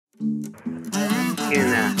Jake, get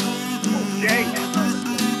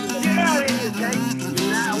out of here, Jake.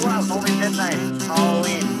 You're not welcome. Only midnight.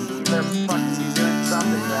 Halloween. You better fucking be doing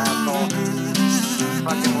something, you asshole.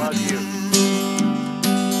 Fucking love you.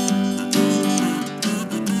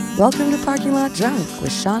 Welcome to Parking Lot Drunk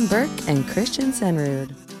with Sean Burke and Christian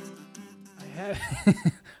Senrud.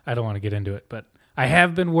 I don't want to get into it, but I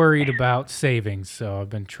have been worried about savings, so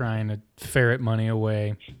I've been trying to ferret money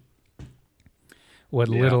away. What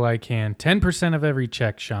little I can. 10% of every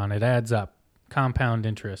check, Sean. It adds up. Compound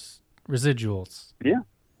interest. Residuals. Yeah.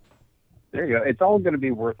 There you go. It's all going to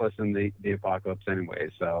be worthless in the apocalypse anyway,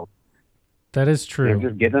 so. That is true.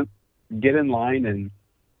 Just get in line and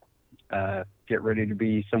get ready to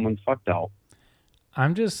be someone's fuck doll.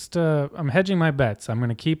 I'm just, I'm hedging my bets. I'm going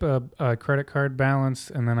to keep a credit card balance,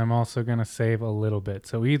 and then I'm also going to save a little bit.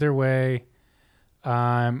 So either way,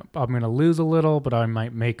 I'm going to lose a little, but I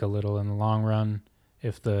might make a little in the long run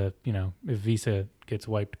if if Visa gets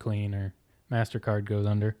wiped clean or MasterCard goes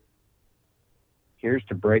under. Here's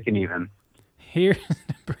to breaking even. Here's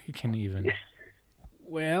to breaking even.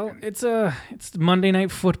 Well, it's Monday Night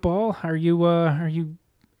Football. Are you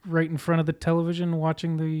right in front of the television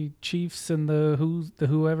watching the Chiefs and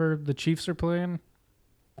whoever the Chiefs are playing?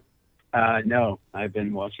 No, I've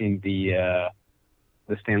been watching the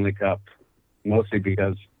Stanley Cup mostly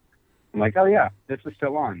because I'm like, oh yeah, this is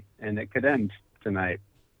still on and it could end tonight.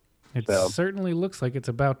 It certainly looks like it's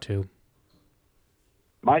about to.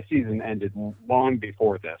 My season ended long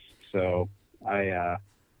before this, so I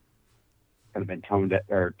kind of been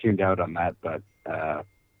tuned out on that, but. I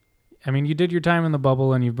mean, you did your time in the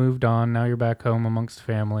bubble and you've moved on. Now you're back home amongst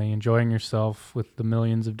family, enjoying yourself with the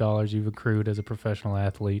millions of dollars you've accrued as a professional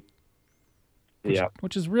athlete.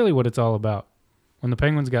 Which is really what it's all about. When the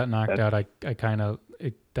Penguins got knocked out,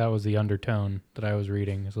 that was the undertone that I was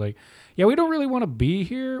reading. It's like, yeah, we don't really want to be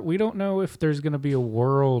here. We don't know if there's going to be a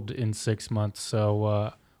world in 6 months,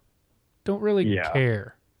 so don't really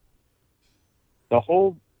care. The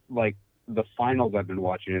whole, the finals I've been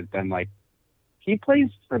watching has been like, he plays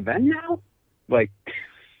for them now?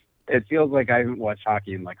 It feels like I haven't watched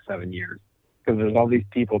hockey in 7 years because there's all these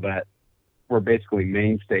people that were basically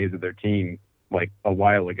mainstays of their team a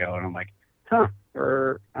while ago. And I'm like,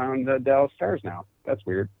 we're on the Dallas Stars now. That's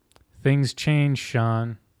weird. Things change,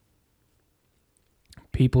 Sean.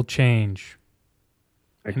 People change.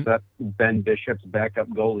 Except Ben Bishop's backup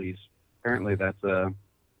goalies. Apparently that's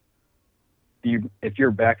if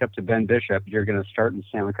you're back up to Ben Bishop, you're going to start in the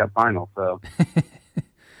Stanley Cup final. So,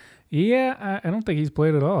 yeah, I don't think he's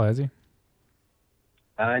played at all, has he?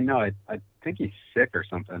 No, I think he's sick or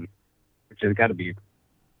something, which has got to be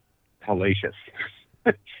hellacious.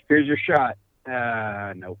 Here's your shot.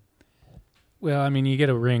 Nope. Well, I mean, you get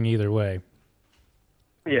a ring either way.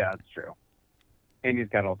 Yeah, that's true. And he's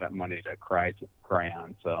got all that money to cry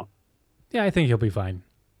on. So, yeah, I think he'll be fine.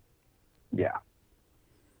 Yeah.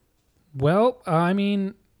 Well, I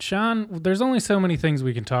mean, Sean, there's only so many things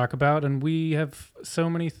we can talk about, and we have so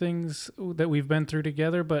many things that we've been through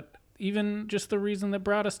together, but even just the reason that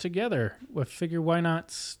brought us together, I figure why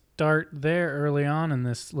not start there early on in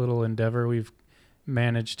this little endeavor we've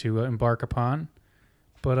managed to embark upon.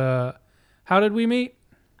 But how did we meet?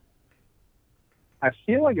 I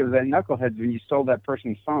feel like it was at Knuckleheads when you stole that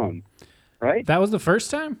person's phone, right? That was the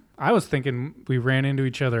first time? I was thinking we ran into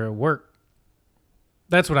each other at work.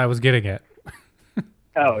 That's what I was getting at.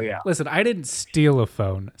 Oh, yeah. Listen, I didn't steal a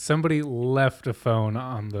phone. Somebody left a phone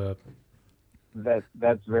on the...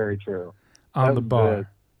 That's very true. On the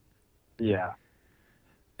bar. Yeah.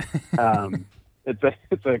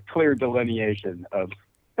 It's a clear delineation of...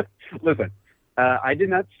 Listen, I did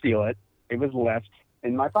not steal it. It was left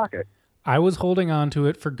in my pocket. I was holding on to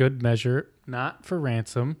it for good measure, not for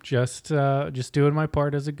ransom, just doing my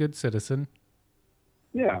part as a good citizen.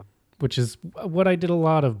 Yeah. Which is what I did a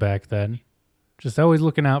lot of back then. Just always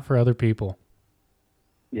looking out for other people.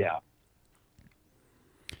 Yeah.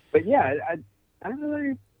 But yeah, I don't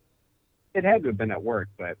know. It had to have been at work,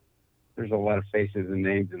 but there's a lot of faces and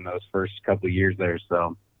names in those first couple of years there,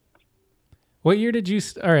 so. What year did you...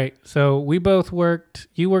 All right, so we both worked...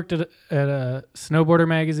 You worked at a snowboarder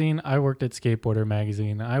magazine. I worked at skateboarder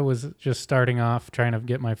magazine. I was just starting off, trying to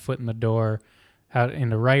get my foot in the door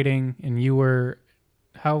into writing, and you were...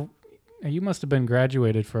 You must have been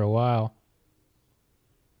graduated for a while.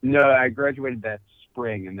 No, I graduated that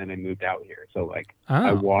spring and then I moved out here. So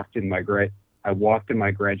I walked in my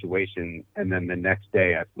graduation and then the next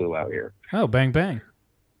day I flew out here. Oh, bang bang.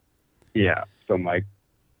 Yeah. So I'm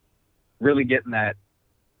really getting that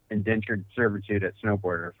indentured servitude at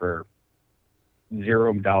Snowboarder for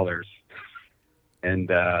 $0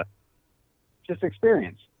 and just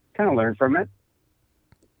experience. kind of learned from it.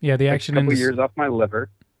 Yeah, the Like, action a couple industry. years off my liver.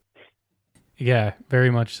 Yeah, very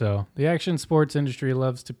much so. The action sports industry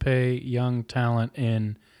loves to pay young talent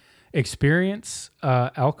in experience,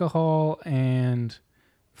 alcohol, and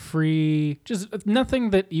free, just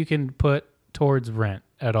nothing that you can put towards rent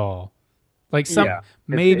at all. Like some Yeah, it's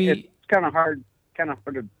maybe kind of hard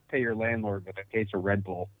to pay your landlord with a case of Red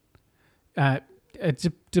Bull.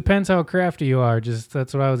 depends how crafty you are. Just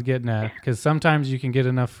that's what I was getting at. Because sometimes you can get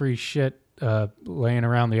enough free shit laying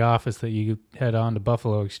around the office that you head on to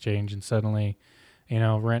Buffalo Exchange and suddenly,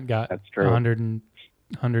 rent got That's true. $100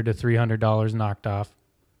 to $300 knocked off,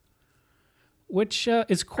 which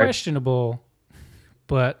is questionable.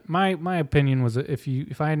 But my opinion was that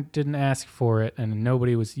if I didn't ask for it and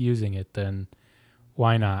nobody was using it, then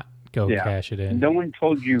why not go cash it in? No one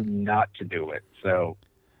told you not to do it, so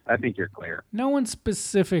I think you're clear. No one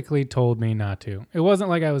specifically told me not to. It wasn't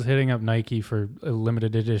like I was hitting up Nike for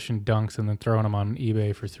limited edition dunks and then throwing them on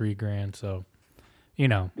eBay for $3,000. So,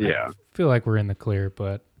 Yeah. I feel like we're in the clear.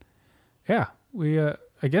 But yeah,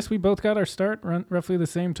 I guess we both got our start roughly the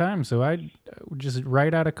same time. So I just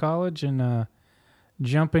right out of college and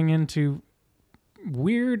jumping into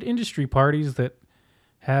weird industry parties that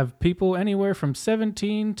have people anywhere from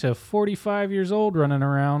 17 to 45 years old running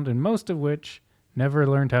around, and most of which never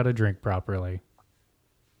learned how to drink properly.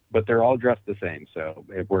 But they're all dressed the same, so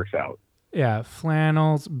it works out. Yeah,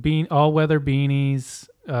 flannels, all-weather beanies,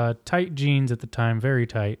 tight jeans at the time, very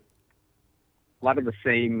tight. A lot of the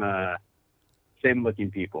same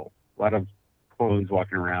looking people. A lot of clones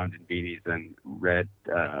walking around in beanies and red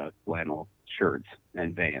flannel shirts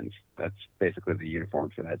and Vans. That's basically the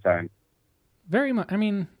uniform for that time. Very much. I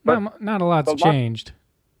mean, But- not a lot's changed.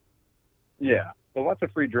 Yeah, but lots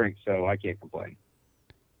of free drinks, so I can't complain.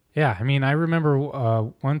 Yeah, I mean, I remember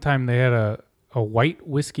one time they had a white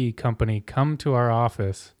whiskey company come to our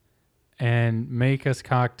office and make us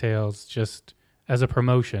cocktails just as a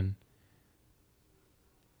promotion.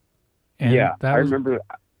 And yeah, I remember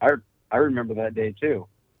that day too,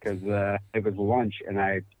 because it was lunch and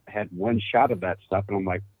I had one shot of that stuff, and I'm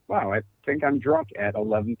like, wow, I think I'm drunk at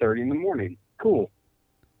 11:30 in the morning. Cool.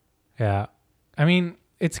 Yeah, I mean,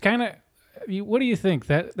 it's kind of. What do you think?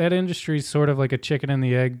 That industry is sort of like a chicken and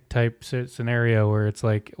the egg type scenario where it's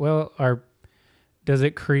like, well, does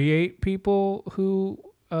it create people who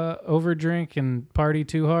overdrink and party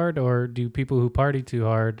too hard, or do people who party too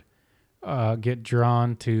hard get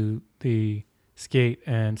drawn to the skate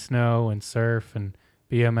and snow and surf and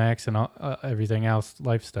BMX and everything else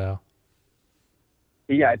lifestyle?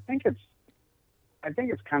 Yeah, I think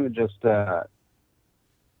it's kind of just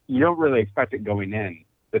you don't really expect it going in,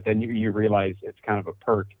 but then you realize it's kind of a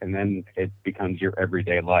perk, and then it becomes your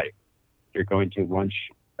everyday life. You're going to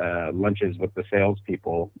lunches with the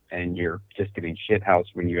salespeople, and you're just getting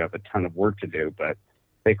shithoused when you have a ton of work to do, but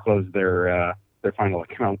they close their final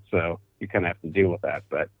account, so you kind of have to deal with that.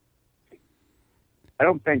 But I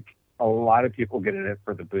don't think a lot of people get in it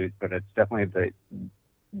for the booze, but it's definitely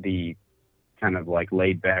the kind of like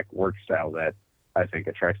laid back work style that I think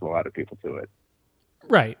attracts a lot of people to it.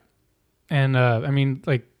 Right. And I mean,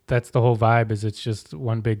 like, that's the whole vibe, is it's just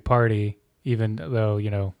one big party, even though,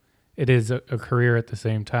 it is a career at the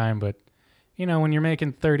same time. But, when you're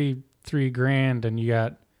making $33,000 and you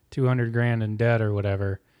got $200,000 in debt or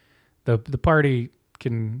whatever, the party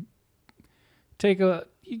can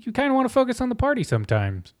you kind of want to focus on the party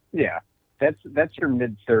sometimes. Yeah. That's your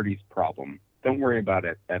mid-30s problem. Don't worry about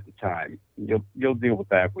it at the time. You'll deal with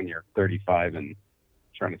that when you're 35 and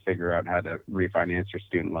trying to figure out how to refinance your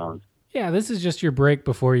student loans. Yeah, this is just your break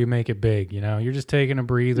before you make it big. You're just taking a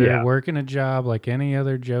breather, working a job like any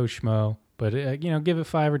other Joe Schmo. But give it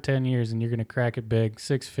 5 or 10 years, and you're going to crack it big,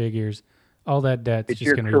 6 figures. All that debt's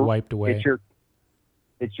just going to be wiped away.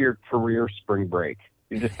 It's your career spring break.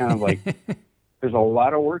 You're just kind of like, there's a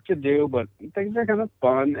lot of work to do, but things are kind of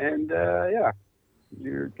fun, and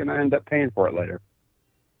you're going to end up paying for it later.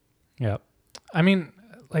 Yeah, I mean,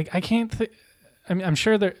 like, I can't. I mean, I'm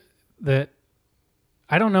sure that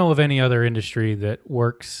I don't know of any other industry that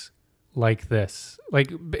works like this.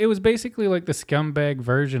 Like, it was basically like the scumbag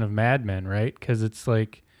version of Mad Men, right? Because it's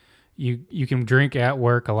like you can drink at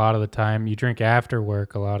work a lot of the time, you drink after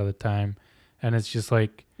work a lot of the time, and it's just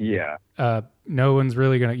like, no one's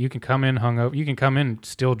really gonna. You can come in hungover, you can come in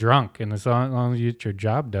still drunk, and as long as you get your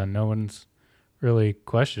job done, no one's really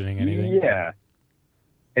questioning anything. Yeah.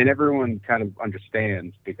 And everyone kind of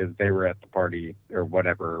understands because they were at the party or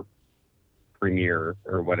whatever premiere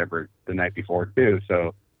or whatever the night before too.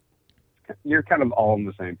 So you're kind of all on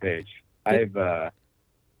the same page. I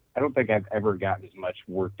don't think I've ever gotten as much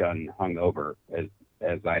work done hungover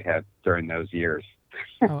as I had during those years.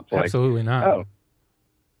 Oh, like, absolutely not. oh,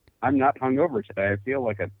 I'm not hungover today. I feel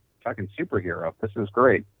like a fucking superhero. This is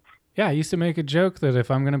great. Yeah, I used to make a joke that if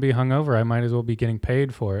I'm going to be hungover, I might as well be getting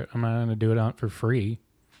paid for it. I'm not going to do it out for free.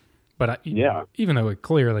 But Yeah. even though I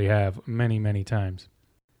clearly have many, many times.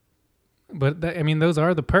 But I mean, those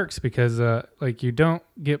are the perks because like you don't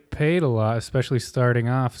get paid a lot, especially starting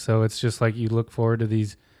off. So it's just like you look forward to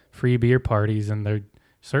these free beer parties, and there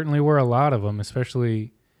certainly were a lot of them,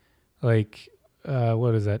 especially like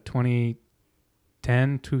what is that,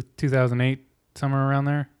 2010 to 2008, somewhere around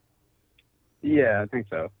there. Yeah, I think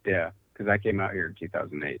so. Yeah, because I came out here in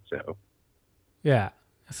 2008. So Yeah.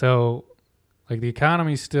 So like the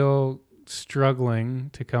economy's still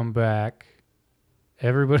struggling to come back.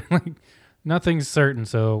 Everybody like nothing's certain,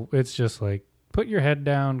 so it's just like put your head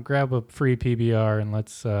down, grab a free PBR, and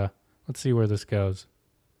let's see where this goes.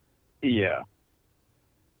 yeah,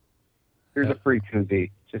 here's a free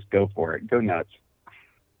koozie. Just go for it. Go nuts.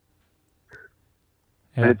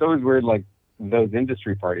 Yeah. And it's always weird, like those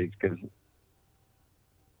industry parties, because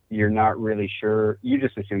you're not really sure. You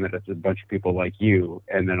just assume that it's a bunch of people like you,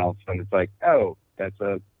 and then all of a sudden it's like, oh, that's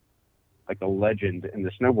a legend in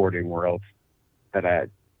the snowboarding world that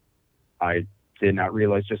I did not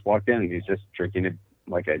realize just walked in, and he's just drinking it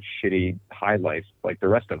like a shitty high life like the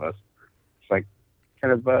rest of us. It's like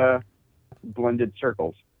kind of blended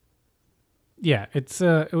circles. Yeah,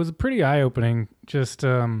 it was pretty eye opening, just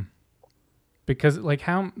because like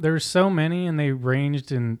how there's so many, and they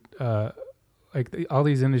ranged in all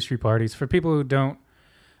these industry parties. For people who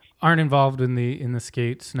aren't involved in the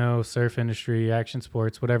skate, snow, surf industry, action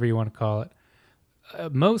sports, whatever you want to call it,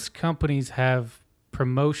 most companies have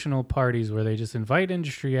promotional parties where they just invite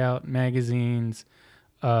industry out, magazines,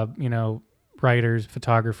 writers,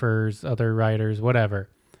 photographers, other writers, whatever,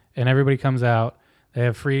 and everybody comes out. They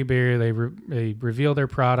have free beer. They reveal their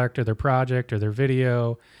product or their project or their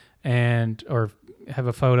video, or have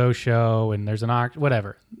a photo show, and there's an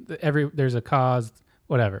whatever. There's a cause,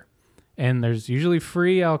 whatever, and there's usually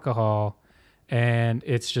free alcohol, and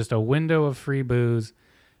it's just a window of free booze,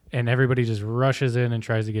 and everybody just rushes in and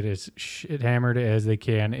tries to get as shit hammered as they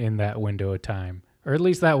can in that window of time, or at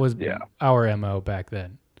least that was our MO back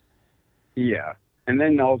then. Yeah, and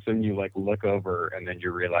then all of a sudden you like look over, and then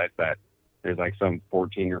you realize that there's like some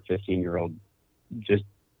 14 or 15-year-old just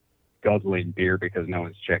guzzling beer because no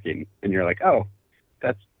one's checking. And you're like, oh,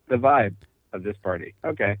 that's the vibe of this party.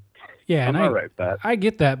 Okay. Yeah, I'm all right with that. I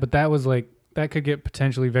get that, but that was like, that could get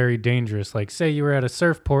potentially very dangerous. Like, say you were at a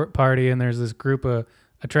surf party and there's this group of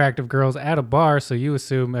attractive girls at a bar, so you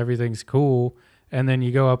assume everything's cool, and then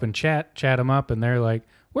you go up and chat them up, and they're like,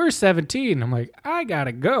 we're 17. I'm like, I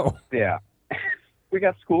gotta go. Yeah. We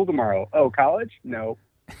got school tomorrow. Oh, college? No.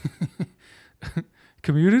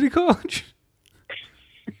 Community college?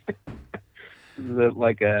 Is it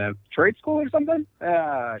like a trade school or something?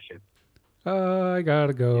 Ah, shit. I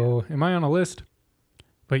gotta go. Yeah. Am I on a list?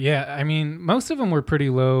 But yeah, I mean, most of them were pretty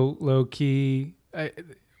low key. I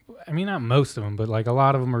mean, not most of them, but like a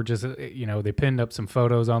lot of them were just, they pinned up some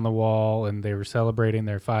photos on the wall and they were celebrating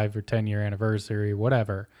their 5 or 10 year anniversary,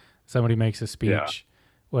 whatever. Somebody makes a speech.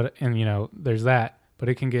 Yeah. There's that. But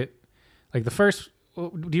it can get like the first.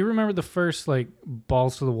 Do you remember the first like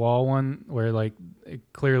balls to the wall one where like it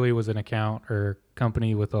clearly was an account or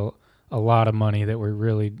company with a lot of money that were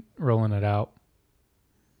really rolling it out?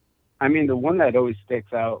 I mean, the one that always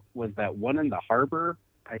sticks out was that one in the harbor.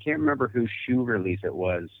 I can't remember whose shoe release it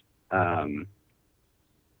was. But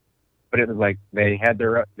it was like they had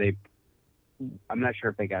I'm not sure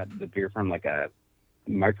if they got the beer from like a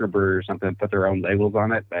microbrewery or something, put their own labels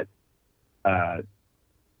on it, but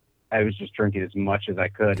I was just drinking as much as I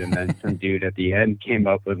could, and then some dude at the end came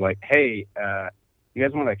up with like, hey, you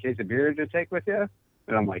guys want a case of beer to take with you?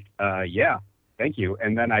 And I'm like, yeah, thank you.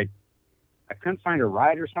 And then I couldn't find a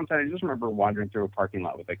ride or something. I just remember wandering through a parking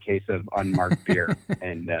lot with a case of unmarked beer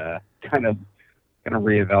and kind of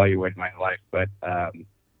reevaluate my life. But that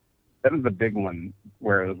was the big one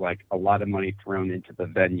where it was like a lot of money thrown into the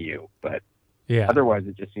venue. But yeah, otherwise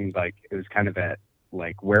it just seemed like it was kind of at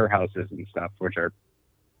like warehouses and stuff, which are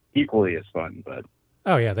equally as fun. But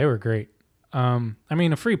oh yeah, they were great. I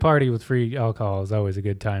mean, a free party with free alcohol is always a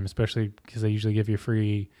good time, especially because they usually give you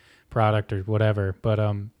free product or whatever. But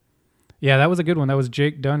yeah, that was a good one. That was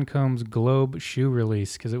Jake Duncombe's Globe shoe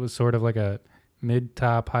release because it was sort of like a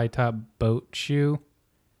mid-top, high-top boat shoe.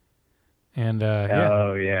 And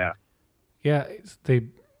oh yeah, they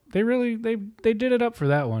really did it up for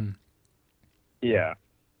that one. Yeah,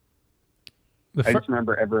 I just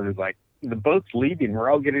remember everyone was like, the boat's leaving.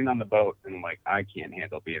 We're all getting on the boat. And I'm like, I can't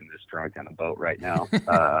handle being this drunk on a boat right now.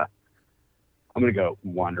 I'm going to go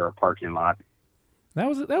wander a parking lot. That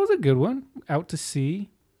was a good one. Out to sea,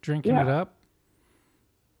 drinking it up.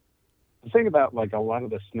 The thing about like a lot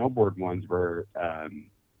of the snowboard ones were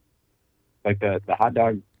like the hot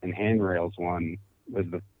dog and handrails one was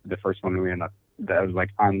the first one we ended up that was like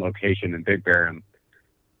on location in Big Bear, and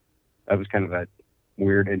that was kind of a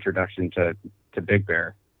weird introduction to Big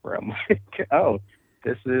Bear, where I'm like, oh,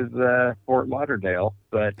 this is Fort Lauderdale,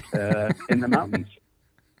 but in the mountains.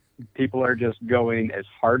 People are just going as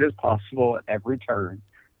hard as possible at every turn.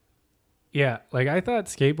 Yeah, like I thought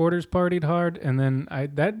skateboarders partied hard, and then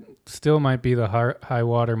that still might be the high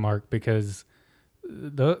water mark because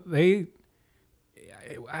what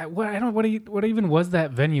even was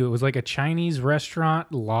that venue? It was like a Chinese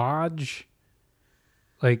restaurant lodge.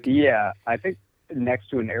 Like yeah, I think next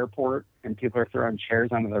to an airport, and people are throwing chairs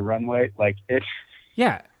onto the runway. Like it's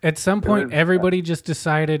yeah. At some point, everybody just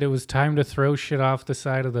decided it was time to throw shit off the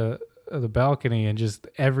side of the balcony, and just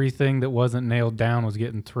everything that wasn't nailed down was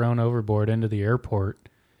getting thrown overboard into the airport.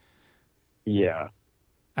 Yeah,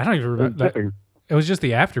 I don't even remember. It was just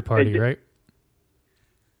the after party, right?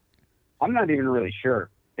 I'm not even really sure.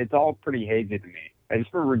 It's all pretty hazy to me. I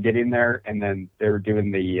just remember getting there, and then they were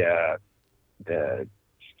doing the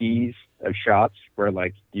skis of shots where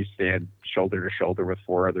like you stand shoulder to shoulder with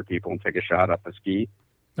 4 other people and take a shot up a ski.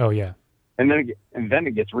 Oh yeah. And then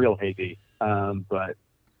it gets real hazy. But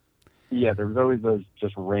yeah, there was always those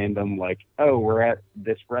just random like, oh, we're at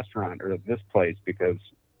this restaurant or this place because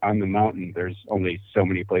on the mountain there's only so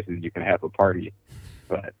many places you can have a party.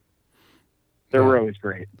 But they were always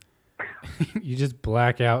great. You just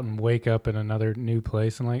black out and wake up in another new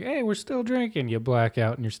place and like, hey, we're still drinking. You black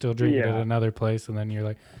out and you're still drinking at another place, and then you're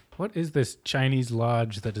like, what is this Chinese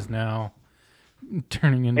lodge that is now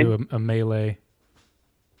turning into a melee?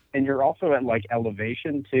 And you're also at like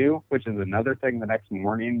elevation too, which is another thing. The next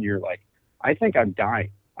morning you're like, I think I'm dying.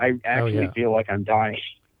 I actually feel like I'm dying.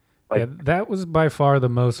 Like, yeah, that was by far the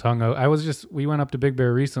most hungover. We went up to Big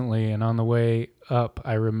Bear recently, and on the way up,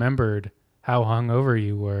 I remembered how hungover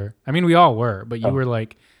you were. I mean, we all were, but you were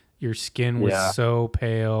like, your skin was so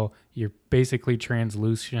pale. You're basically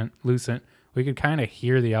translucent. We could kind of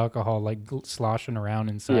hear the alcohol like sloshing around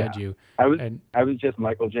inside you. I was just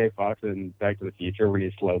Michael J. Fox in Back to the Future when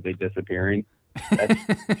he's slowly disappearing.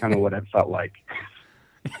 That's kind of what it felt like.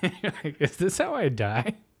 Is this how I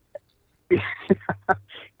die?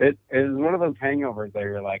 It was one of those hangovers that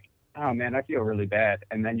you're like, oh man, I feel really bad.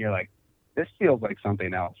 And then you're like, this feels like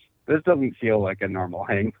something else. This doesn't feel like a normal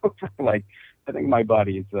hangover. Like, I think my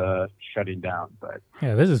body's shutting down. But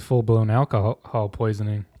yeah, this is full-blown alcohol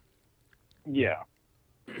poisoning. Yeah.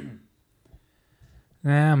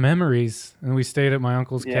 Memories. And we stayed at my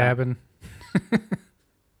uncle's cabin.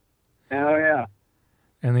 Oh, yeah.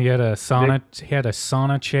 And he had a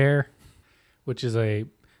sauna chair, which is a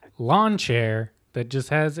lawn chair that just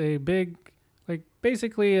has a big, like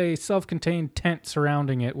basically a self-contained tent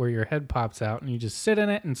surrounding it where your head pops out and you just sit in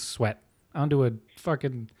it and sweat onto a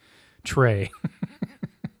fucking tray.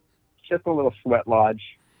 Just a little sweat lodge.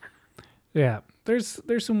 Yeah, there's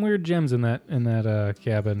some weird gems in that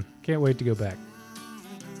cabin. Can't wait to go back.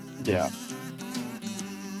 Yeah.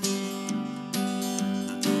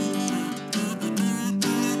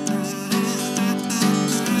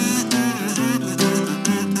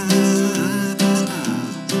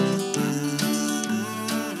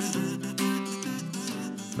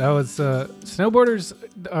 That was snowboarders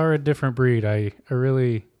are a different breed. I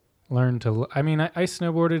really learned to. I mean, I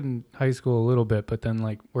snowboarded in high school a little bit, but then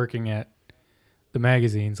like working at the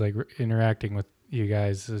magazines, like interacting with you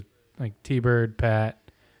guys, like T-Bird, Pat,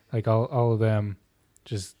 like all of them,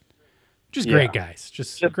 just great guys,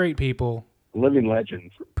 just great people, living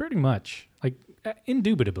legends, pretty much, like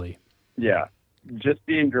indubitably. Yeah, just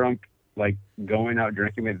being drunk, like going out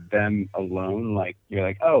drinking with them alone, like you're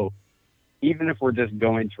like, oh. Even if we're just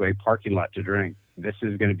going to a parking lot to drink, this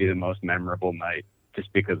is going to be the most memorable night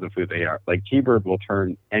just because of who they are. Like T-Bird will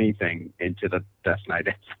turn anything into the best night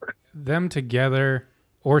ever. Them together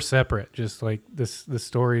or separate, just like the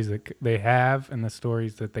stories that they have and the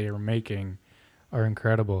stories that they are making are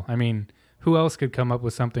incredible. I mean, who else could come up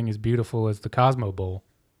with something as beautiful as the Cosmo Bowl?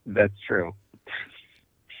 That's true.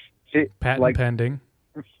 Patent pending.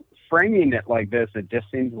 Framing it like this, it just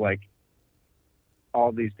seems like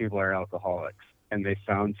all these people are alcoholics and they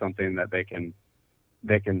found something that they can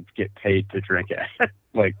get paid to drink at.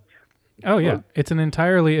 Like, oh yeah, it's an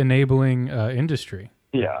entirely enabling industry.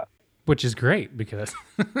 Yeah, which is great because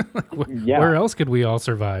where else could we all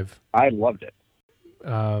survive? I loved it.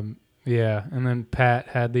 Yeah, and then Pat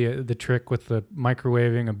had the trick with the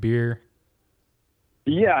microwaving a beer.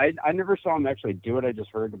 Yeah, I never saw him actually do it. I just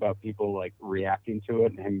heard about people like reacting to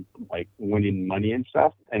it and him like winning money and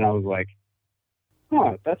stuff. And I was like,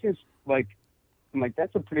 huh, that seems like I'm like,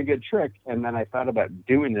 that's a pretty good trick. And then I thought about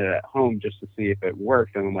doing it at home just to see if it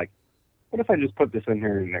worked. And I'm like, what if I just put this in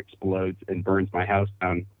here and it explodes and burns my house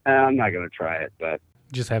down? I'm not gonna try it, but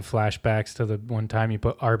Just have flashbacks to the one time you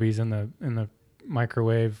put Arby's in the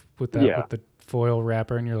microwave with that with the foil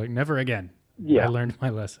wrapper, and you're like, never again. yeah, I learned my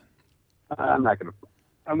lesson. I'm not gonna.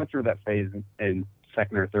 I went through that phase in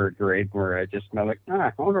second or third grade where I just I'm like,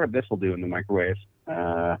 I wonder what this will do in the microwave.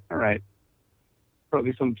 All right,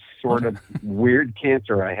 probably some sort of weird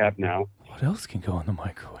cancer I have now. What else can go in the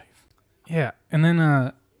microwave? Yeah, and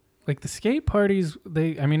then like the skate parties,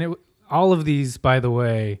 all of these, by the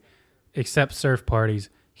way, except surf parties,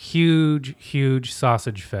 huge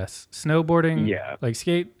sausage fests. Snowboarding, like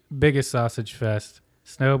skate, biggest sausage fest.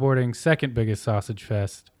 Snowboarding, second biggest sausage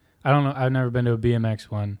fest. I don't know. I've never been to a BMX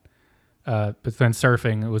one, but then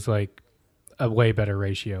surfing, it was like a way better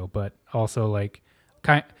ratio, but also like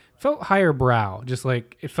felt higher brow. Just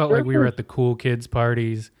like it felt like we were at the cool kids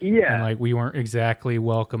parties, and like we weren't exactly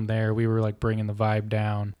welcome there. We were like bringing the vibe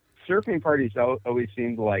down. Surfing parties always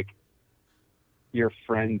seemed like your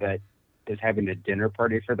friend that is having a dinner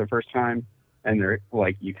party for the first time, and they're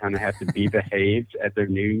like you kind of have to be behaved at their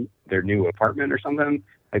new apartment or something.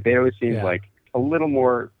 Like they always seemed like a little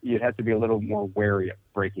more. You'd have to be a little more wary of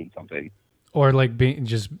breaking something, or like being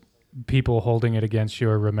just people holding it against you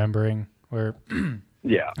or remembering. Where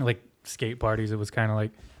like skate parties, it was kind of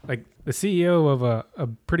like the CEO of a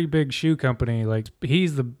pretty big shoe company. Like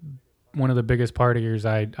he's one of the biggest partiers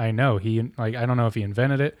I know. He like I don't know if he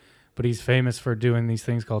invented it, but he's famous for doing these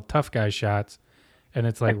things called tough guy shots, and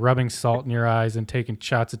it's like rubbing salt in your eyes and taking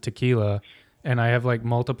shots of tequila. And I have like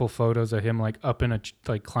multiple photos of him like up in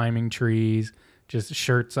like climbing trees, just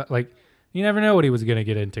shirts. Like you never know what he was gonna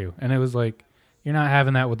get into. And it was like you're not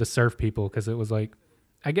having that with the surf people because it was like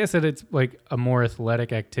I guess that it's like a more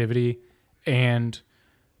athletic activity, and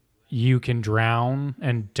you can drown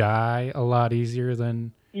and die a lot easier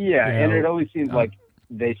than and it always seems like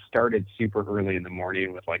they started super early in the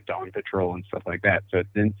morning with like dawn patrol and stuff like that. So it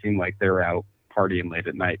didn't seem like they were out partying late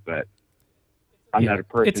at night. But I'm not a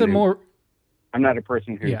person. I'm not a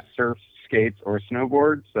person who surfs, skates, or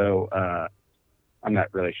snowboards, so I'm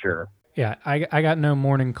not really sure. Yeah, I got no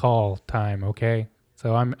morning call time. Okay,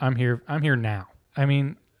 so I'm here. I'm here now. I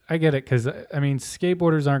mean, I get it because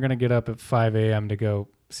skateboarders aren't going to get up at 5 a.m. to go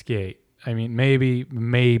skate. I mean,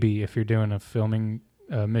 maybe if you're doing a filming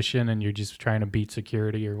mission and you're just trying to beat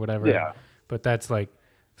security or whatever. Yeah. But that's like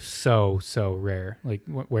so rare. Like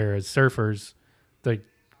whereas surfers, like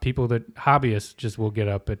people that hobbyists just will get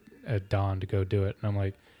up at dawn to go do it. And I'm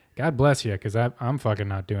like, God bless you, because I'm fucking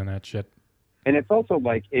not doing that shit. And it's also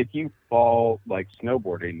like if you fall like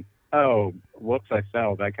snowboarding, oh, whoops, I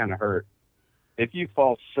fell. That kind of hurt. If you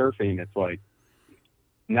fall surfing, it's like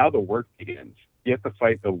now the work begins. You have to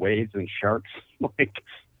fight the waves and sharks. Like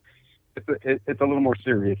it's a little more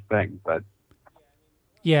serious thing, but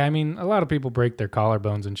yeah, I mean, a lot of people break their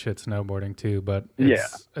collarbones and shit snowboarding too, but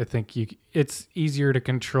I think it's easier to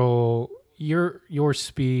control your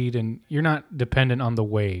speed, and you're not dependent on the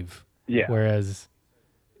wave. Yeah. Whereas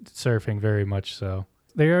surfing, very much so.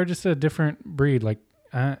 They are just a different breed. Like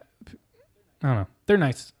I don't know. They're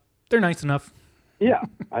nice. They're nice enough. Yeah,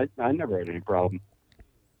 I never had any problem.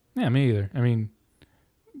 Yeah, me either. I mean,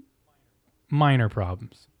 minor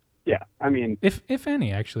problems. Yeah, I mean, if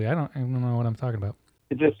any, actually, I don't know what I'm talking about.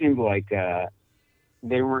 It just seemed like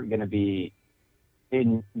they weren't going to be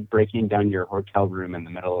breaking down your hotel room in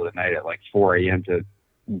the middle of the night at like 4 a.m. to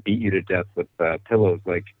beat you to death with pillows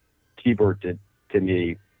like Keyboard did to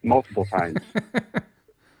me multiple times,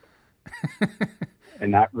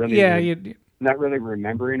 and not really, not really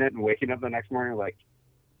remembering it and waking up the next morning like,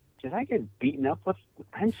 did I get beaten up with?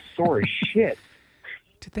 I'm sore as shit.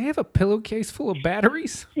 Did they have a pillowcase full of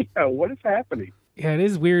batteries? Yeah, what is happening? Yeah, it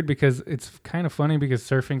is weird because it's kind of funny because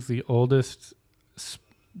surfing's the oldest,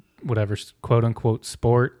 whatever, quote unquote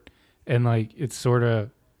sport. And like, it's sort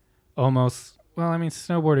of almost, well, I mean,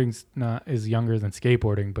 snowboarding's is younger than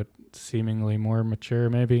skateboarding, but seemingly more mature,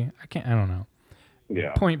 maybe. I don't know.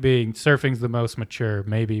 Yeah. Point being, surfing's the most mature,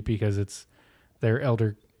 maybe because it's their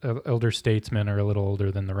elder statesmen are a little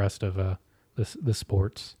older than the rest of the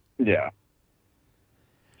sports. Yeah.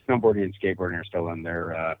 Snowboarding and skateboarding are still in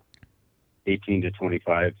their 18 to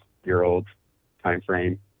 25-year-old time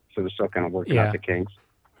frame, so they're still kind of working out the kinks.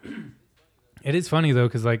 It is funny though,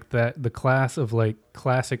 because like the class of like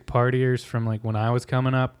classic partiers from like when I was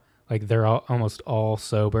coming up, like they're almost all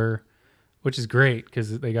sober, which is great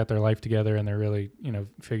because they got their life together and they're really,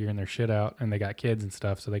 figuring their shit out, and they got kids and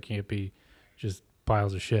stuff, so they can't be just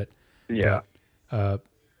piles of shit. Yeah. But,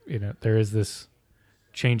 there is this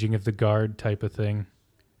changing of the guard type of thing.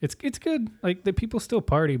 It's good. Like, the people still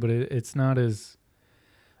party, but it's not as,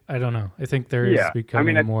 I don't know. I think there is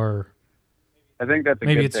becoming more. I think that's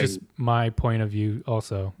maybe good it's thing. just my point of view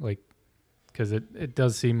also, like, because it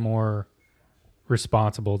does seem more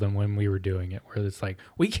responsible than when we were doing it, where it's like,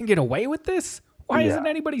 we can get away with this? Why isn't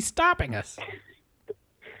anybody stopping us?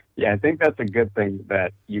 Yeah, I think that's a good thing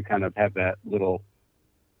that you kind of have that little,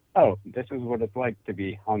 oh, this is what it's like to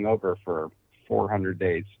be hungover for 400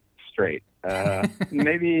 days straight.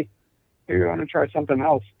 Maybe I want to try something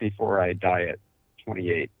else before I die at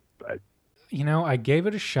 28. But I gave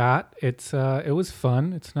it a shot. It was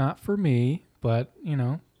fun. It's not for me, but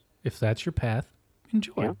if that's your path,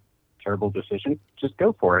 enjoy. Yeah. Terrible decision. Just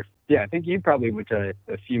go for it. Yeah, I think you probably went to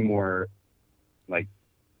a few more like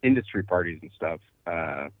industry parties and stuff,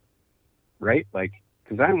 right? Like,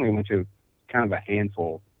 because I only went to kind of a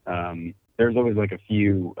handful. There's always like a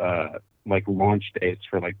few like launch dates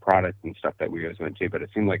for like products and stuff that we always went to, but it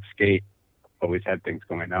seemed like skate always had things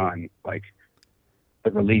going on. Like the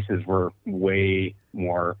releases were way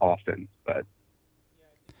more often, but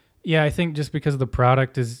yeah, I think just because the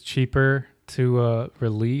product is cheaper to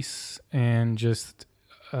release, and just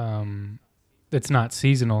it's not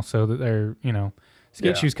seasonal, so that they're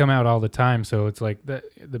skate shoes come out all the time, so it's like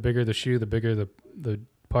the bigger the shoe, the bigger the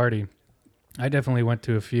party. I definitely went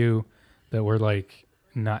to a few that were like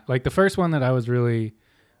not like the first one that I was really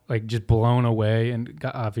like just blown away, and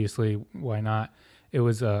obviously why not? It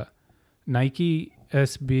was a Nike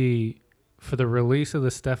SB for the release of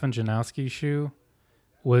the Stefan Janowski shoe.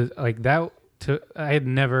 Was like that. I had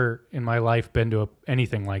never in my life been to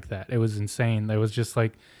anything like that. It was insane. There was just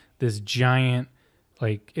like this giant,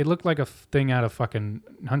 like it looked like a thing out of fucking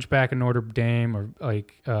Hunchback of Notre Dame, or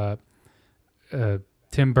like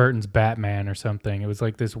Tim Burton's Batman or something. It was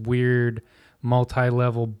like this weird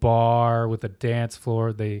multi-level bar with a dance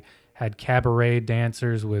floor. They had cabaret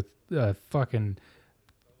dancers with fucking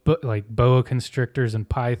like boa constrictors and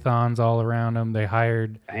pythons all around them. They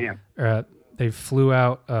hired. Damn. They flew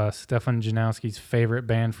out Stefan Janowski's favorite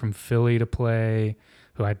band from Philly to play,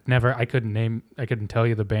 who I couldn't tell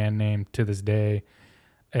you the band name to this day,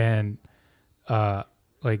 and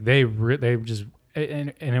like they just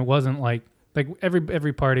and it wasn't like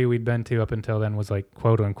every party we'd been to up until then was like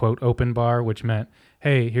quote unquote open bar, which meant,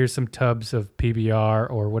 hey, here's some tubs of PBR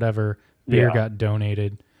or whatever beer got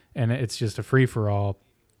donated, and it's just a free for all.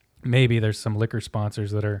 Maybe there's some liquor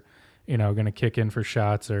sponsors that are going to kick in for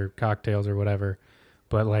shots or cocktails or whatever.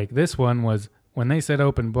 But like this one was, when they said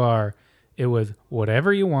open bar, it was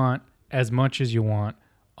whatever you want, as much as you want,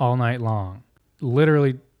 all night long.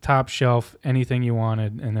 Literally top shelf, anything you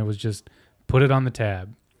wanted. And it was just put it on the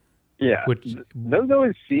tab. Yeah. Those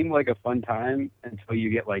always seem like a fun time until you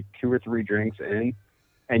get like 2 or 3 drinks in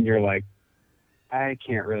and you're like, I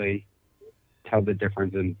can't really tell the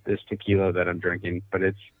difference in this tequila that I'm drinking, but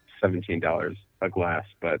it's $17 a glass.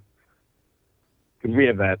 But because we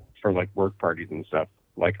have that for like work parties and stuff,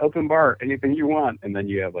 like open bar, anything you want, and then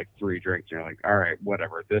you have like 3 drinks, and you're like, all right,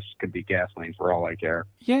 whatever. This could be gasoline for all I care.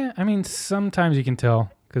 Yeah, I mean, sometimes you can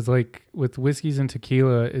tell, because like with whiskeys and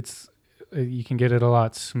tequila, you can get it a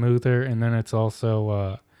lot smoother, and then it's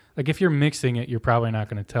also like if you're mixing it, you're probably not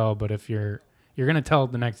going to tell, but if you're going to tell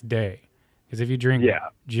the next day, because if you drink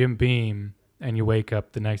Jim Beam and you wake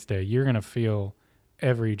up the next day, you're going to feel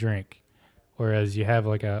every drink, whereas you have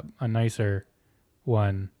like a nicer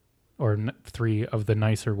one or 3 of the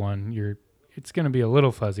nicer one, it's going to be a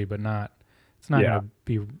little fuzzy, but it's not going to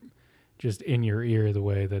be just in your ear the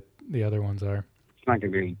way that the other ones are. It's not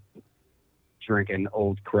going to be drinking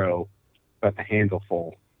Old Crow but the handle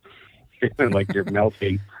full, feeling like you're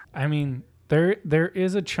melting. I mean, there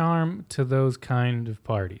is a charm to those kind of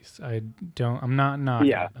parties. I'm not knocking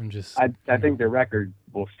it. I'm just I think the record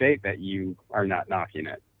will state that you are not knocking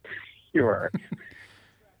it. You are.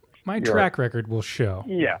 My track record will show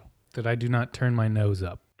that I do not turn my nose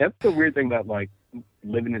up. That's the weird thing about like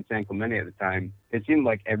living in San Clemente at the time. It seemed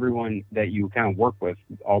like everyone that you kind of work with,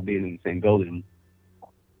 all being in the same building,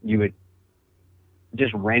 you would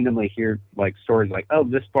just randomly hear like stories like, oh,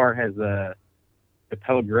 this bar has the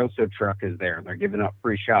Pelagroso truck is there and they're giving out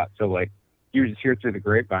free shots. So like you would just hear through the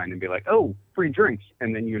grapevine and be like, oh, free drinks.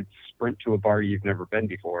 And then you'd sprint to a bar you've never been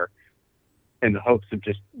before in the hopes of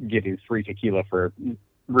just getting free tequila for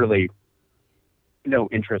really no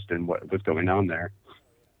interest in what was going on there.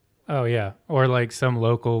 Oh yeah. Or like some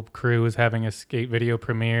local crew is having a skate video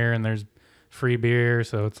premiere and there's free beer.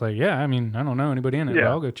 So it's like, yeah, I mean, I don't know anybody in it, but Yeah.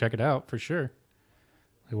 I'll go check it out for sure.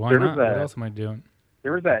 Like, why There was not? What that- else am I doing?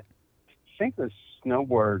 There was that, I think the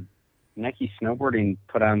Nike snowboarding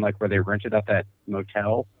put on like where they rented out that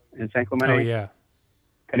motel in San Clemente. Oh yeah.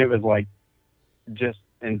 And it was like just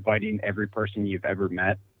inviting every person you've ever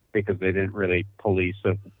met because they didn't really police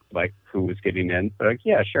of like who was getting in. But like,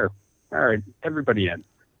 yeah, sure. All right, everybody in.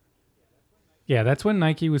 Yeah, that's when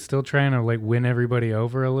Nike was still trying to like win everybody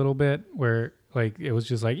over a little bit, where like it was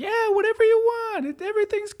just like, yeah, whatever you want,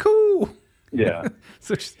 everything's cool. Yeah.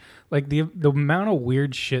 So just, like the amount of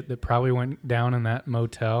weird shit that probably went down in that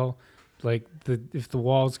motel, like if the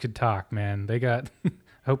walls could talk, man, they got. I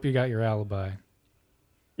hope you got your alibi.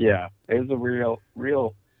 Yeah. It was a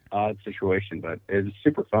real odd situation, but it was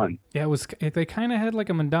super fun. Yeah, they kind of had like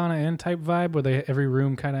a Madonna Inn type vibe where every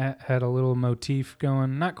room kind of had a little motif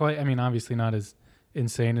going. Not quite. I mean, obviously not as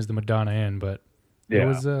insane as the Madonna Inn, but Yeah. it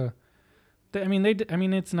was. I mean,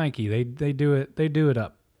 it's Nike. They do it. They do it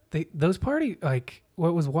up. Those party, like,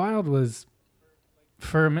 what was wild was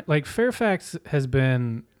Fairfax has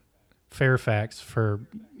been Fairfax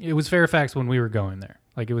it was Fairfax when we were going there.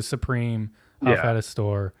 Like it was Supreme off Yeah. at a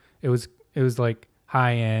store. It was like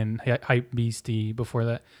high end, hype beastie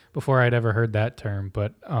before I'd ever heard that term.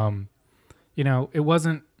 But it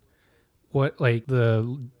wasn't what like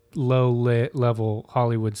the low level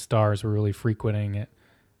Hollywood stars were really frequenting it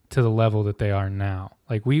to the level that they are now.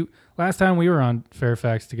 Like last time we were on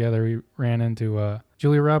Fairfax together, we ran into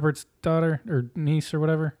Julia Roberts' daughter or niece or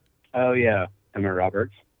whatever. Oh yeah, Emma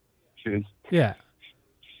Roberts. She was Yeah,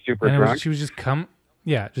 super and drunk. she was just coming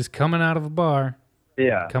out of a bar,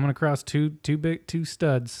 Yeah. coming across two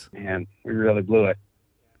studs. Man, we really blew it.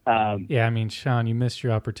 Yeah, I mean, Sean, you missed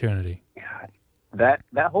your opportunity. God,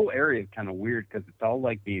 that whole area is kind of weird because it's all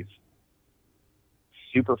like these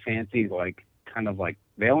super fancy, like kind of like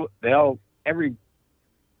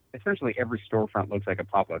essentially every storefront looks like a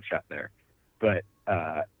pop-up shop there, but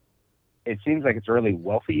it seems like it's a really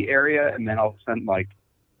wealthy area, and then all of a sudden like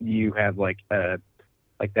you have like that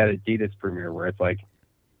Adidas premiere where it's like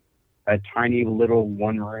a tiny little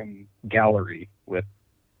one-room gallery with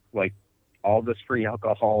like all this free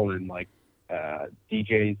alcohol and like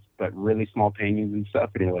DJs, but really small paintings and stuff.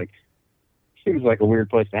 And you're like, seems like a weird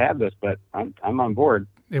place to have this, but I'm on board.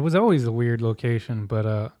 It was always a weird location,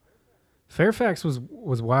 but Fairfax was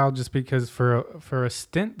wild just because for a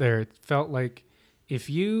stint there, it felt like if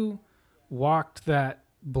you walked that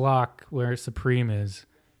block where Supreme is,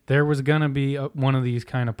 there was gonna be one of these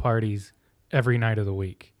kind of parties every night of the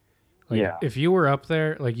week. Like, Yeah. if you were up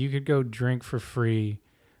there, like you could go drink for free,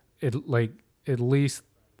 at least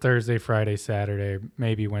Thursday, Friday, Saturday,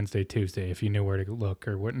 maybe Wednesday, Tuesday, if you knew where to look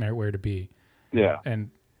or where to be. Yeah. And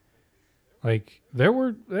like there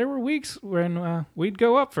were weeks when we'd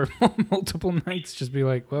go up for multiple nights, just be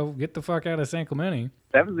like, well, get the fuck out of San Clemente.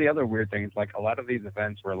 That was the other weird thing. It's like a lot of these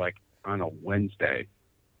events were like on a Wednesday.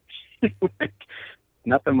 Like,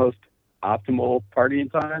 not the most optimal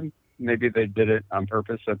partying time. Maybe they did it on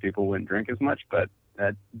purpose so people wouldn't drink as much, but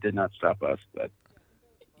that did not stop us. But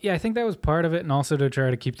Yeah, I think that was part of it, and also to try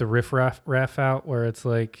to keep the riff-raff out, where it's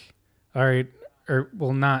like, all right,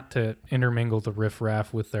 not to intermingle the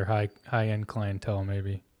riff-raff with their high-end clientele,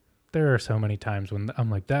 maybe. There are so many times when I'm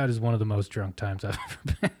like, that is one of the most drunk times I've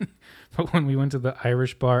ever been. But when we went to the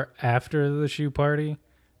Irish bar after the shoe party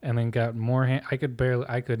and then got more, I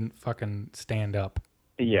couldn't fucking stand up.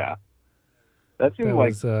 yeah, that seemed That like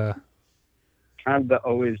was, kind of the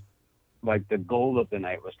always like the goal of the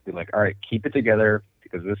night was to be like, all right, keep it together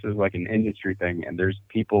because this is like an industry thing and there's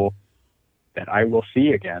people that I will see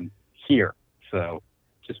again here. So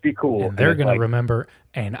just be cool. and they're it's going to like, remember,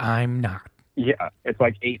 and I'm not. Yeah, it's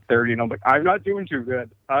like 8:30 and I'm like, I'm not doing too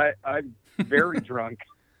good. I'm very drunk.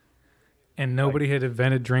 And nobody had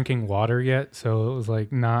invented drinking water yet, so it was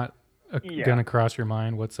like not Yeah. going to cross your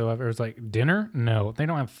mind whatsoever. It was like, dinner? No, they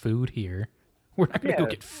don't have food here. We're not going to Yeah. go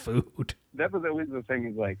get food. That was always the thing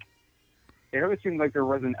is like, it always seemed like there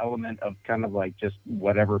was an element of kind of like just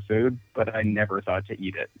whatever food, but I never thought to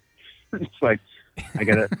eat it. It's like, I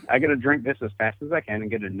gotta drink this as fast as I can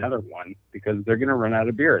and get another one because they're gonna run out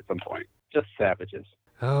of beer at some point. Just savages.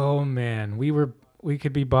 Oh man, we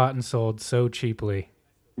could be bought and sold so cheaply.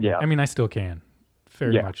 Yeah. I mean, I still can,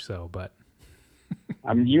 very Yeah. much so. But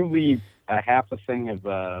You leave a half a thing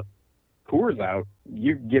of Coors out.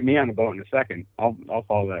 You get me on a boat in a second. I'll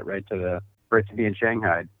follow that right to being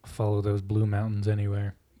Shanghai. follow those blue mountains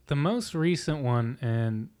anywhere. The most recent one,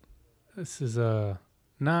 and this is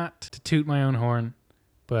not to toot my own horn,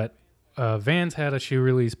 but Vans had a shoe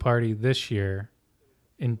release party this year,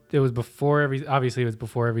 and it was before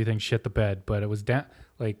everything shit the bed. But it was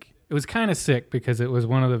It was kind of sick because it was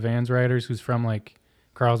one of the Vans riders who's from like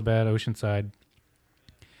Carlsbad, Oceanside.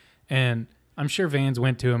 And I'm sure Vans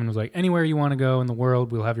went to him and was like, anywhere you want to go in the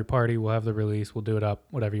world, we'll have your party, we'll have the release, we'll do it up,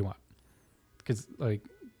 whatever you want. Because like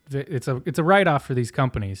it's a write-off for these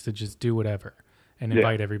companies to just do whatever and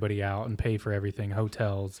invite everybody out and pay for everything,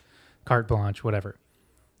 hotels, carte blanche, whatever.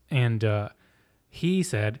 And he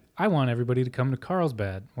said, I want everybody to come to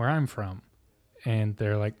Carlsbad, where I'm from. And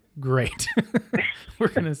they're like, great. We're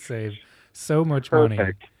going to save so much money.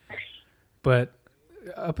 But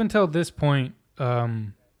up until this point,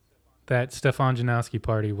 that Stefan Janowski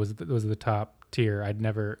party was the top tier. I'd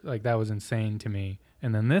never, like, that was insane to me.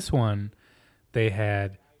 And then this one, they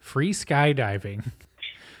had free skydiving.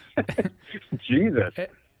 Jesus.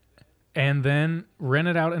 And then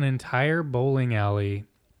rented out an entire bowling alley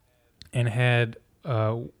and had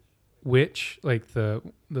witch, like the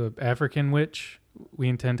African witch, We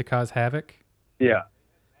Intend to Cause Havoc. Yeah.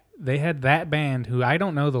 They had that band, who I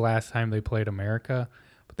don't know the last time they played America,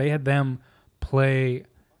 but they had them play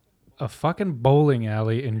a fucking bowling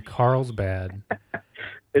alley in Carlsbad.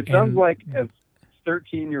 It sounds like a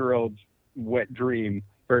 13-year-old's wet dream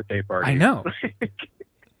birthday party. I know.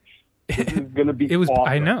 This is gonna be. Awesome.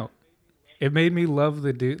 I know. It made me love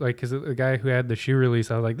the dude, like, because the guy who had the shoe release,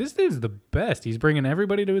 I was like, this dude's the best. He's bringing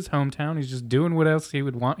everybody to his hometown. He's just doing what else he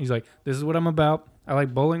would want. He's like, this is what I'm about. I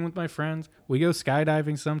like bowling with my friends. We go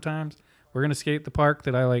skydiving sometimes. We're gonna skate the park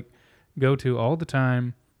that I like go to all the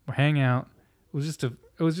time. We hang out. It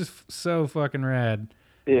was just so fucking rad.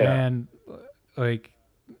 Yeah. And like,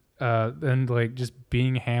 then like just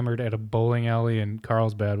being hammered at a bowling alley in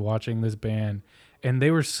Carlsbad, watching this band, and they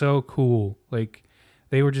were so cool. Like,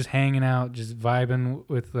 they were just hanging out, just vibing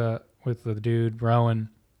with the dude Rowan,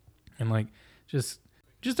 and like just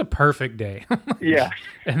a perfect day. Yeah.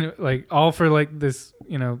 And like all for like this,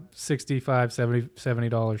 $65,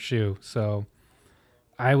 $70 shoe. So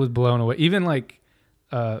I was blown away. Even like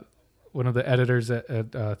one of the editors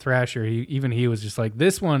at Thrasher, he was just like,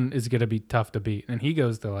 this one is gonna be tough to beat. And he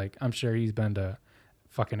goes to, like, I'm sure he's been to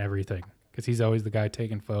fucking everything, because he's always the guy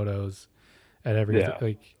taking photos at everything. Yeah.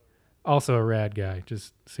 Like, also a rad guy,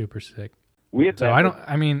 just super sick.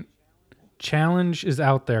 Challenge is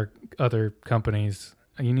out there, other companies.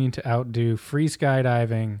 You need to outdo free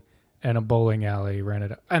skydiving and a bowling alley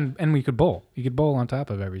rented. And we could bowl. You could bowl on top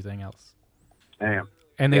of everything else. Damn.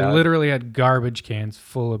 And they literally had garbage cans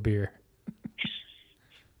full of beer.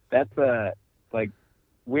 That's like,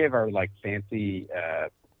 we have our like fancy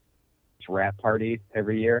rap party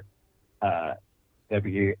every year that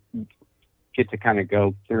we get to kind of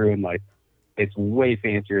go through, and like, it's way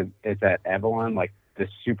fancier. It's at Avalon, like this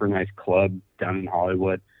super nice club down in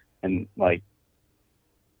Hollywood, and like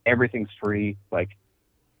everything's free, like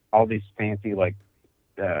all these fancy like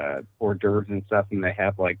hors d'oeuvres and stuff, and they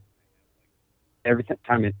have like every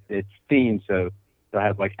time it's themed, so they'll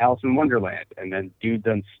have like Alice in Wonderland, and then dudes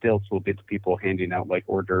on stilts will be the people handing out like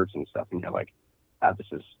hors d'oeuvres and stuff, and you're like, this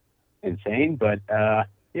is insane, but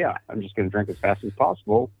yeah, I'm just going to drink as fast as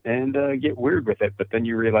possible and get weird with it. But then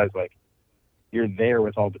you realize, like, you're there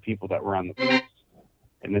with all the people that were on the booth,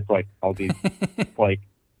 and it's like all these like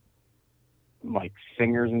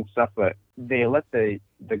singers and stuff. But they let the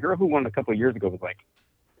girl who won a couple of years ago was like,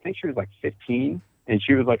 I think she was like 15, and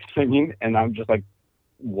she was like singing, and I'm just like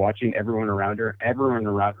watching everyone around her. Everyone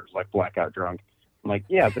around her is like blackout drunk. I'm like,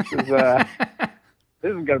 yeah, this is this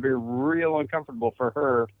is going to be real uncomfortable for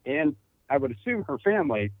her, and I would assume her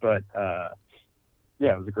family, but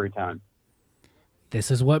yeah, it was a great time. This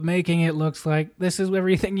is what making it looks like. This is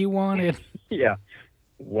everything you wanted. Yeah.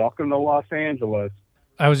 Welcome to Los Angeles.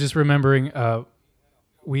 I was just remembering,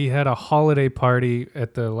 we had a holiday party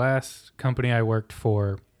at the last company I worked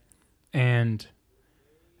for, and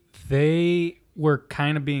they were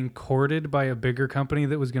kind of being courted by a bigger company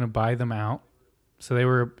that was going to buy them out. So they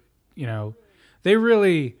were, they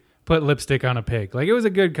really put lipstick on a pig. Like, it was a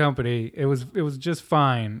good company. It was just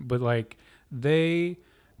fine, but like, they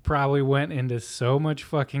probably went into so much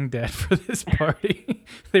fucking debt for this party.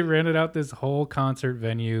 They rented out this whole concert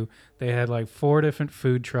venue. They had like 4 different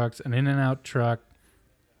food trucks, an In-N-Out truck,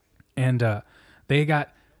 and they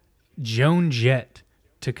got Joan Jett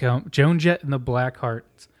to come. Joan Jett and the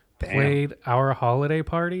Blackhearts played our holiday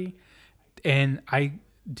party, and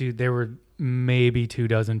there were maybe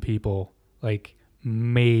 24 people, like,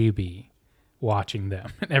 maybe, watching them,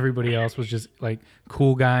 and everybody else was just like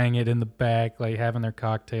cool guying it in the back, like having their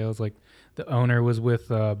cocktails. Like, the owner was with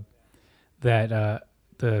the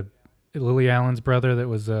Lily Allen's brother that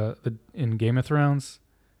was in Game of Thrones.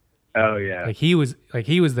 Oh yeah, like he was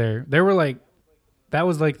there. There were like, that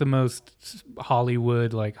was like the most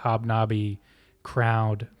Hollywood, like, hobnobby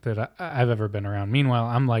crowd that I've ever been around. Meanwhile,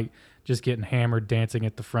 I'm like just getting hammered dancing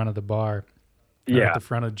at the front of the bar. Or at the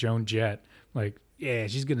front of Joan Jett. Like, yeah,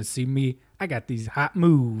 she's going to see me. I got these hot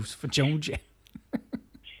moves for Joan Jett.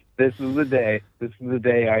 This is the day. This is the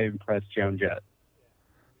day I impress Joan Jett.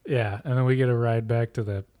 Yeah, and then we get a ride back to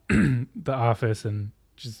the the office and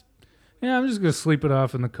just, I'm just going to sleep it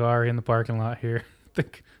off in the car in the parking lot here. I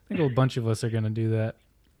think a bunch of us are going to do that.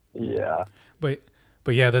 Yeah. But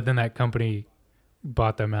yeah, then that company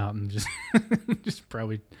bought them out and just just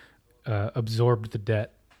probably absorbed the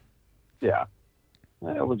debt. Yeah.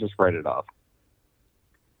 We'll just write it off.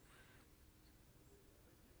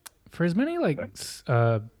 For as many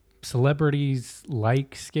celebrities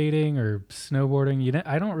like skating or snowboarding,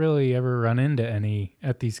 I don't really ever run into any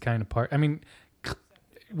at these kind of parties. I mean,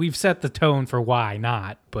 we've set the tone for why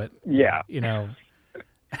not, but yeah,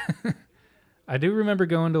 I do remember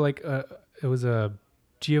going to it was a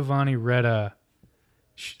Giovanni Retta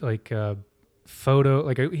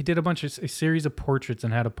photo. He did a series of portraits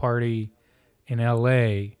and had a party in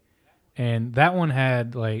L.A. And that one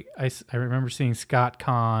had I remember seeing Scott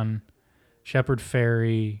Kahn, Shepard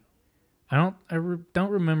Fairey. I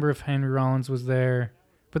don't remember if Henry Rollins was there,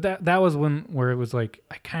 but that was one where it was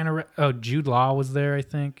Jude Law was there, I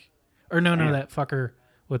think, or no, that fucker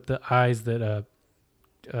with the eyes that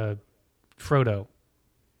Frodo.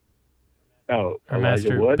 Oh, or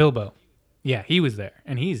Master Wood? Bilbo. Yeah, he was there,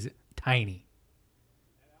 and he's tiny.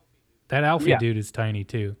 That Alfie dude is tiny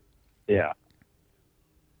too. Yeah.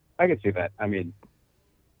 I can see that. I mean,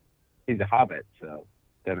 he's a hobbit, so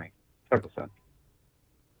that makes total sense.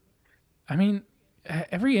 I mean,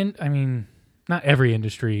 not every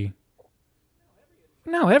industry.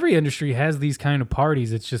 No, every industry has these kind of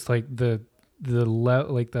parties. It's just like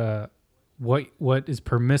what is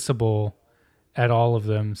permissible at all of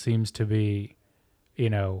them seems to be,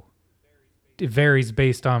 it varies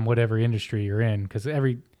based on whatever industry you're in. Because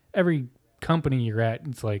every company you're at,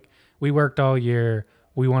 it's like, we worked all year.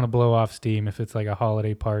 We want to blow off steam if it's like a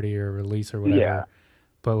holiday party or a release or whatever. Yeah.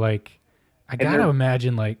 But I gotta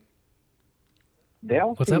imagine they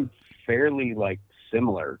all seem fairly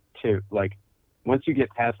similar too. Once you get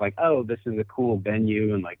past oh, this is a cool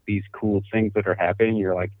venue and these cool things that are happening,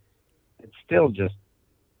 you're like, it's still just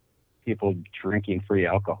people drinking free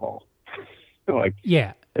alcohol.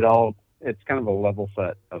 Yeah. It's kind of a level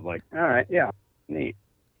set of all right, yeah, neat.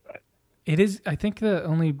 But it is. I think the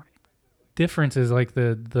only difference is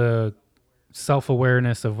the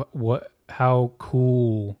self-awareness of how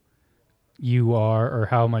cool you are or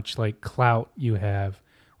how much clout you have,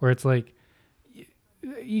 where it's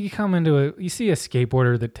you come into you see a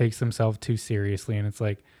skateboarder that takes themselves too seriously, and it's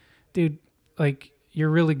dude, you're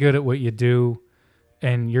really good at what you do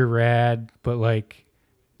and you're rad, but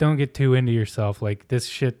don't get too into yourself. This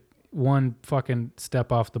shit, one fucking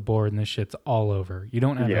step off the board and this shit's all over. You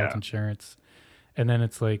don't have health insurance. And then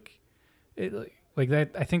it's that.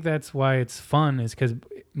 I think that's why it's fun, is because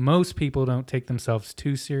most people don't take themselves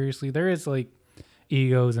too seriously. There is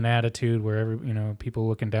egos and attitude where people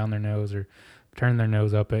looking down their nose or turn their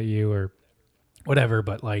nose up at you or whatever.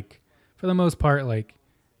 But for the most part,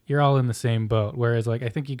 you're all in the same boat. Whereas I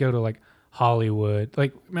think you go to Hollywood,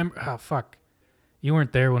 remember, you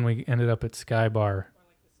weren't there when we ended up at Sky Bar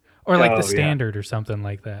or the Standard or something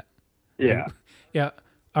like that. Yeah. Yeah.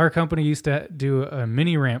 Our company used to do a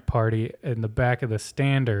mini ramp party in the back of the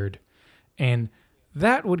Standard, and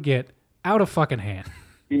that would get out of fucking hand.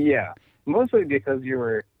 Yeah, mostly because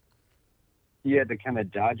you had to kind of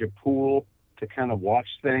dodge a pool to kind of watch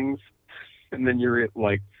things, and then you're it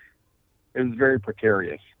was very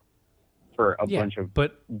precarious for a bunch of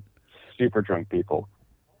super drunk people.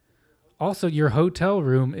 Also, your hotel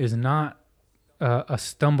room is not a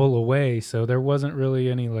stumble away, so there wasn't really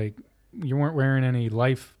any you weren't wearing any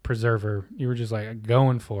life preserver. You were just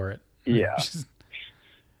going for it. Yeah.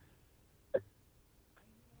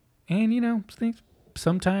 And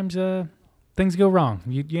sometimes things go wrong.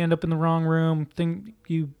 You end up in the wrong room.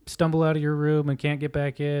 You stumble out of your room and can't get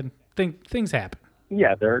back in. Things happen.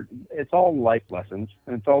 Yeah, it's all life lessons,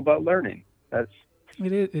 and it's all about learning.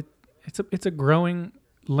 It's a growing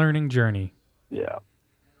learning journey. Yeah.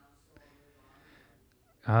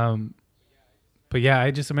 But yeah,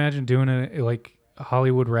 I just imagine doing a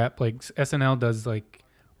Hollywood rap, SNL does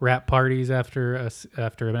rap parties after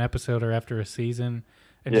an episode or after a season,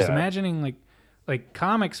 and just imagining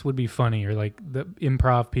comics would be funny, or the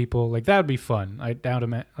improv people, that would be fun. I doubt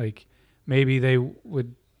maybe they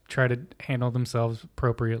would try to handle themselves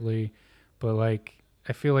appropriately, but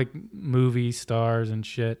I feel movie stars and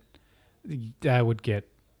shit, that would get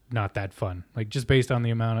not that fun. Just based on the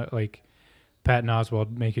amount of Patton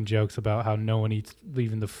Oswalt making jokes about how no one eats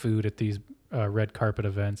leaving the food at these red carpet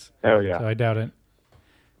events. Oh yeah. So I doubt it.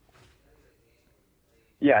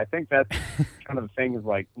 Yeah, I think that's kind of the thing is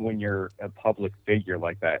like when you're a public figure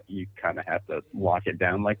like that, you kind of have to lock it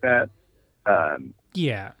down like that.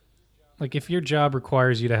 Yeah. Like if your job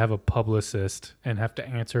requires you to have a publicist and have to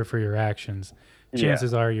answer for your actions,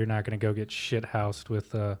 chances are you're not going to go get shit-housed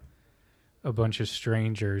with a bunch of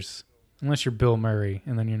strangers. Unless you're Bill Murray,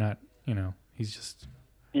 and then you're not, he's just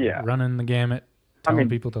running the gamut, telling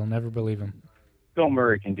people they'll never believe him. Bill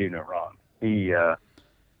Murray can do no wrong. He's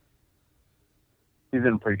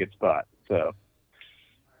in a pretty good spot. So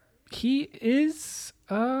he is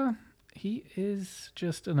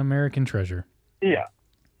just an American treasure. Yeah,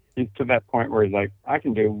 he's to that point where he's like, I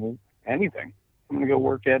can do anything. I'm gonna go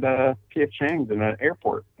work at P.F. Chang's in an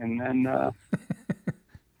airport, and then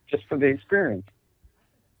just for the experience.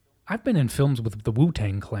 I've been in films with the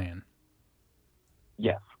Wu-Tang Clan.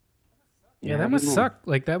 Yes. Yeah, that must suck.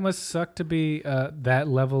 Like that must suck to be that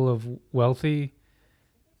level of wealthy.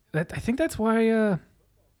 I think that's why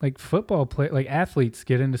like athletes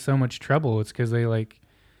get into so much trouble. It's because they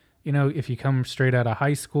if you come straight out of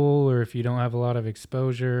high school, or if you don't have a lot of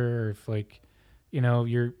exposure, or if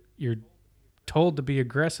you're told to be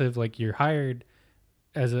aggressive, like you're hired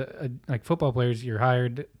as like football players, you're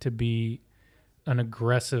hired to be an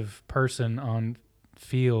aggressive person on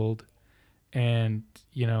field, and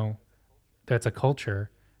that's a culture,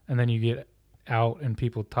 and then you get out and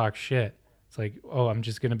people talk shit. It's like, oh, I'm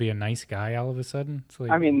just gonna be a nice guy all of a sudden. It's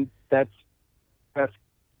like, I mean, that's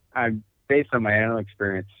I'm based on my own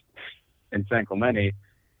experience in San Clemente.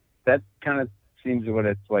 That kind of seems what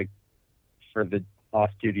it's like for the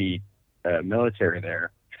off-duty military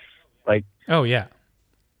there. Like, oh yeah,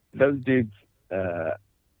 those dudes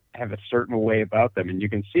have a certain way about them, and you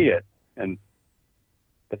can see it, and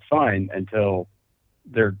it's fine until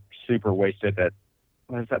they're super wasted at,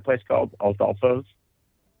 what is that place called? Aldolfo's?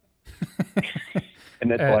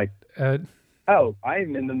 And it's like, oh,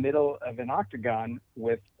 I'm in the middle of an octagon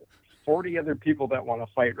with 40 other people that want to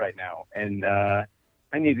fight right now, and I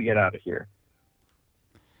need to get out of here.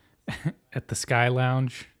 At the Sky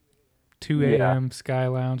Lounge, 2 a.m. Sky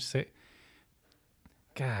Lounge.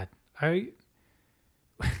 God,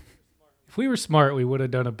 if we were smart, we would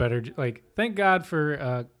have done a better. Like, thank God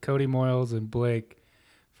for Cody Moyles and Blake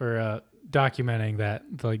for documenting that,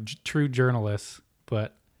 like true journalists.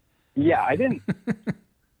 But yeah, I didn't.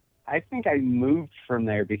 I think I moved from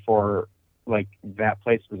there before like that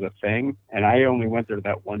place was a thing, and I only went there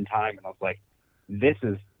that one time, and I was like, "This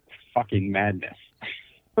is fucking madness."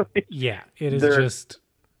 Yeah, it is just.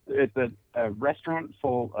 It's a restaurant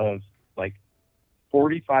full of like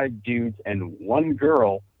 45 dudes and one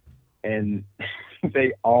girl, and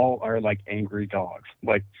they all are like angry dogs.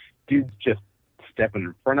 Like, dudes just stepping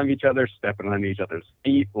in front of each other, stepping on each other's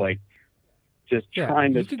feet, like just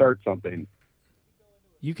trying to start something.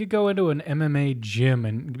 You could go into an MMA gym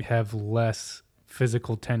and have less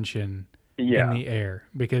physical tension in the air,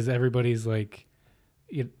 because everybody's like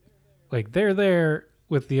they're there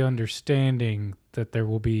with the understanding that there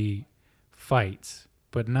will be fights,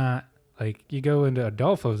 but not like you go into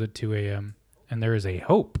Adolfo's at 2 a.m. and there is a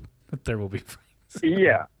hope that there will be fights.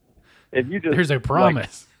 Yeah. If you just, there's a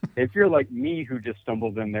promise. Like, if you're like me, who just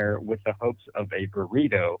stumbled in there with the hopes of a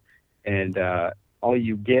burrito, and all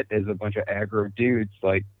you get is a bunch of aggro dudes,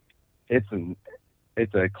 like it's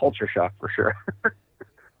a culture shock for sure.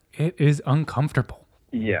 It is uncomfortable.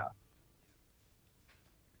 Yeah.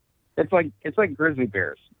 It's like grizzly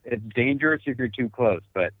bears. It's dangerous if you're too close,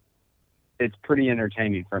 but it's pretty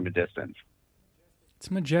entertaining from a distance. It's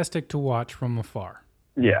majestic to watch from afar.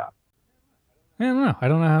 Yeah. I don't know. I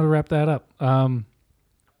don't know how to wrap that up.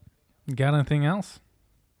 Got anything else?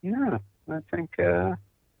 Yeah, I think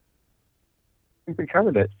we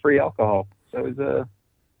covered it. Free alcohol. So it was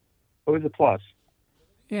always a plus.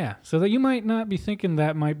 Yeah. So that you might not be thinking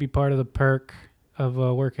that might be part of the perk of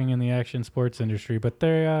working in the action sports industry, but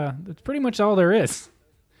that's pretty much all there is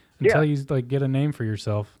until you like get a name for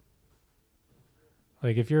yourself.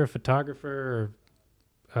 Like if you're a photographer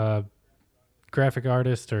or graphic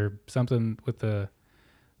artist or something with a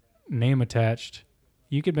name attached,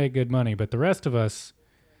 you could make good money. But the rest of us,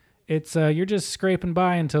 it's you're just scraping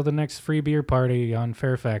by until the next free beer party on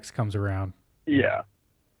Fairfax comes around. Yeah.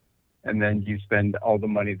 And then you spend all the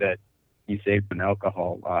money that you saved in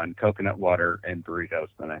alcohol on coconut water and burritos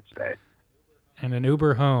the next day. And an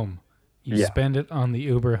Uber home. You spend it on the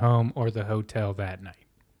Uber home or the hotel that night.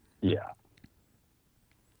 Yeah.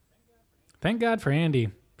 Thank God for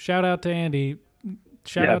Andy. Shout out to Andy.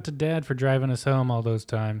 Shout out to Dad for driving us home all those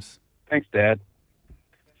times. Thanks, Dad.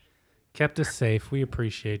 Kept us safe. We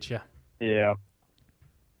appreciate you. Yeah.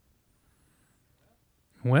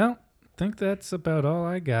 Well, I think that's about all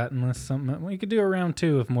I got, unless something... We could do a round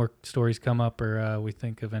 2 if more stories come up or we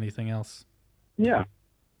think of anything else. Yeah.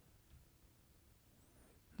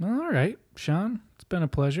 Well, all right, Sean. It's been a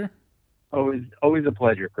pleasure. Always a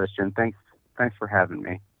pleasure, Christian. Thanks for having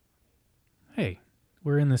me. Hey,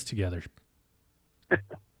 we're in this together.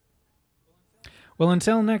 Well,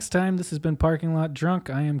 until next time, this has been Parking Lot Drunk.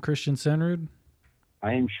 I am Christian Senrud.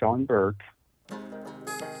 I am Sean Burke.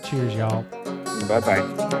 Cheers, y'all.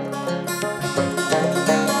 Bye-bye.